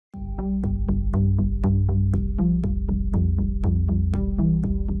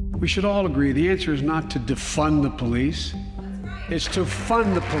We should all agree the answer is not to defund the police, it's to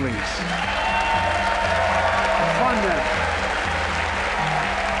fund the police. Fund them.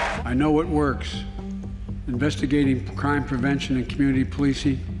 I know it works. Investigating crime prevention and community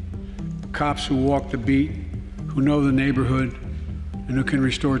policing, cops who walk the beat, who know the neighborhood, and who can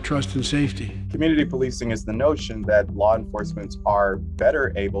restore trust and safety. Community policing is the notion that law enforcement are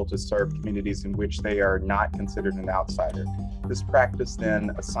better able to serve communities in which they are not considered an outsider. This practice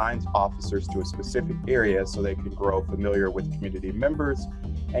then assigns officers to a specific area so they can grow familiar with community members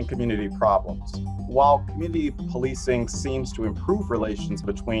and community problems. While community policing seems to improve relations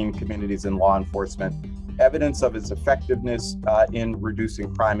between communities and law enforcement, evidence of its effectiveness in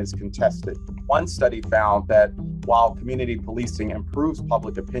reducing crime is contested. One study found that while community policing improves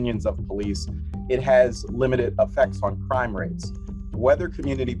public opinions of police, it has limited effects on crime rates. Whether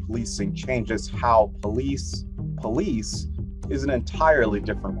community policing changes how police is an entirely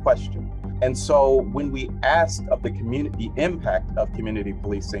different question. And so when we ask of the impact of community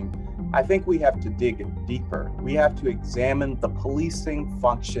policing, I think we have to dig deeper. We have to examine the policing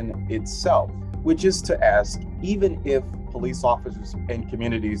function itself, which is to ask, even if police officers and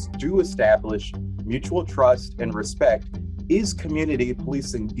communities do establish mutual trust and respect, is community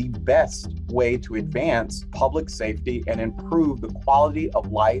policing the best way to advance public safety and improve the quality of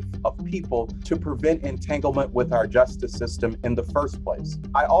life of people to prevent entanglement with our justice system in the first place?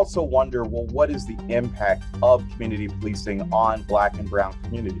 I also wonder, well, what is the impact of community policing on Black and Brown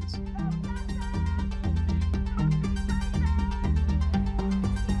communities?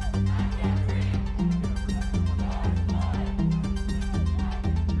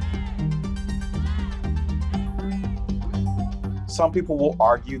 Some people will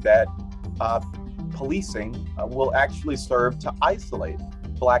argue that policing will actually serve to isolate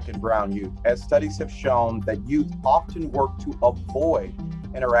Black and Brown youth, as studies have shown that youth often work to avoid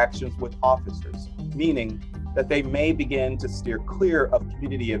interactions with officers, meaning that they may begin to steer clear of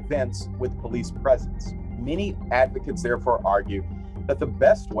community events with police presence. Many advocates therefore argue that the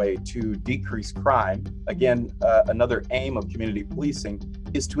best way to decrease crime, again, another aim of community policing,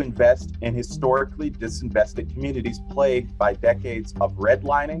 is to invest in historically disinvested communities plagued by decades of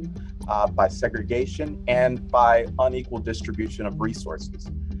redlining, by segregation, and by unequal distribution of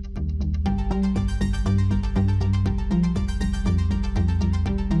resources.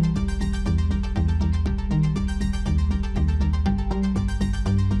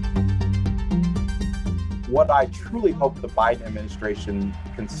 What I truly hope the Biden administration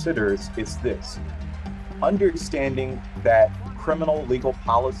considers is this: understanding that criminal legal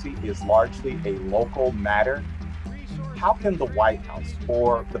policy is largely a local matter. How can the White House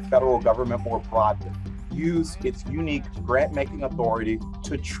or the federal government more broadly use its unique grant-making authority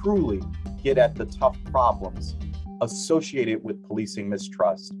to truly get at the tough problems associated with policing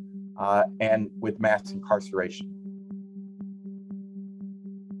mistrust and with mass incarceration?